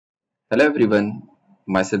Hello everyone,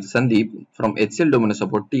 myself Sandeep from HCL Domino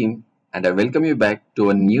support team and I welcome you back to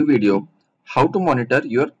a new video how to monitor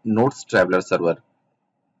your Notes Traveler server.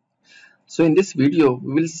 So in this video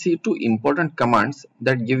we will see two important commands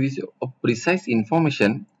that give you a precise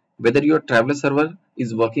information whether your Traveler server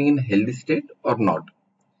is working in healthy state or not.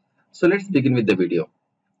 So let's begin with the video.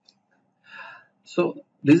 So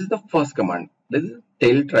this is the first command. This is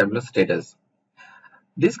tail Traveler status.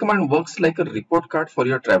 This command works like a report card for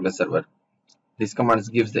your Traveler server. This command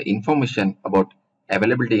gives the information about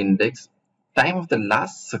availability index, time of the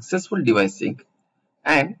last successful device sync,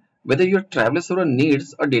 and whether your Traveler server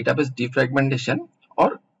needs a database defragmentation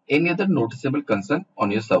or any other noticeable concern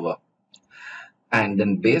on your server. And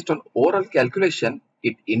then based on overall calculation,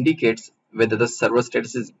 it indicates whether the server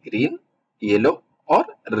status is green, yellow, or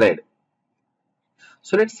red.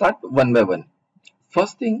 So let's start one by one.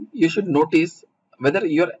 First thing you should notice whether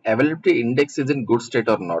your availability index is in good state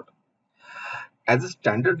or not. As a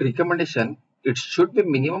standard recommendation, it should be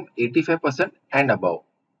minimum 85% and above.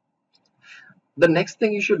 The next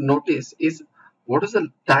thing you should notice is what is the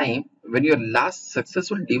time when your last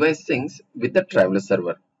successful device syncs with the Traveler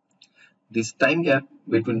server. This time gap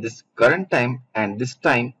between this current time and this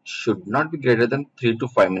time should not be greater than 3 to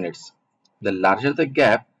 5 minutes. The larger the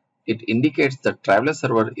gap, it indicates the Traveler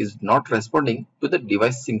server is not responding to the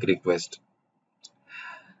device sync request.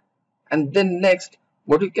 And then next,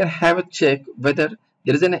 what you can have a check whether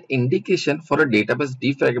there is an indication for a database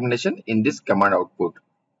defragmentation in this command output.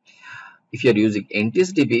 If you are using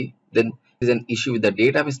NTSDB, then there is an issue with the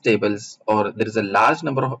database tables or there is a large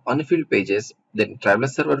number of unfilled pages, then Traveler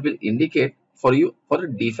server will indicate for you for a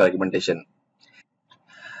defragmentation.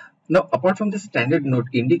 Now, apart from the standard note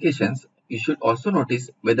indications, you should also notice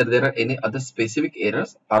whether there are any other specific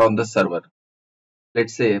errors are on the server.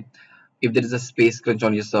 Let's say if there is a space crunch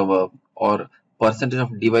on your server or percentage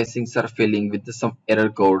of device syncs are failing with some error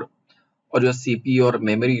code or your CPU or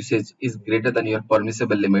memory usage is greater than your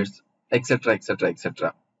permissible limits, etc, etc,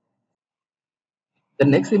 etc. The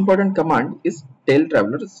next important command is tail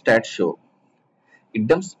traveler stat show. It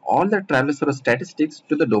dumps all the Traveler server statistics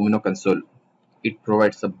to the Domino console. It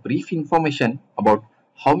provides a brief information about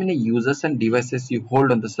how many users and devices you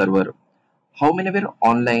hold on the server, how many were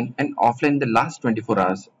online and offline in the last 24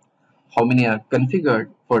 hours, how many are configured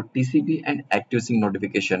for TCP and active sync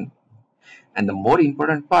notification. And the more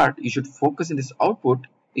important part you should focus in this output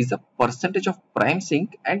is the percentage of prime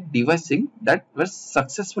sync and device sync that were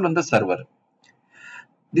successful on the server.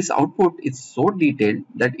 This output is so detailed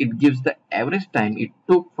that it gives the average time it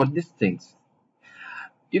took for these things.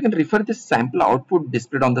 You can refer this sample output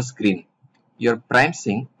displayed on the screen. Your prime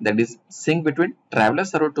sync, that is sync between Traveler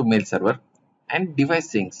server to mail server, and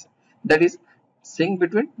device syncs, that is sync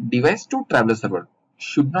between device to Traveler server,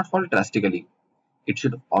 should not fall drastically. It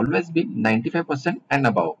should always be 95% and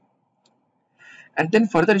above. And then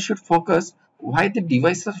further you should focus why the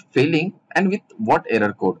devices are failing and with what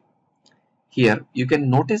error code. Here you can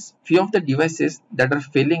notice few of the devices that are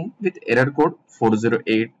failing with error code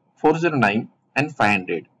 408, 409 and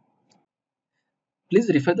 500. Please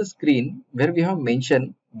refer the screen where we have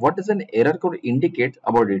mentioned what does an error code indicate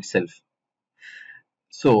about itself.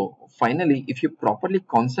 So finally, if you properly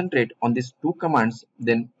concentrate on these two commands,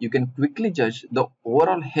 then you can quickly judge the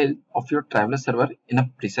overall health of your Traveler server in a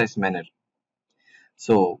precise manner.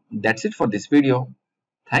 So that's it for this video.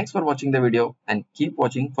 Thanks for watching the video and keep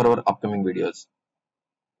watching for our upcoming videos.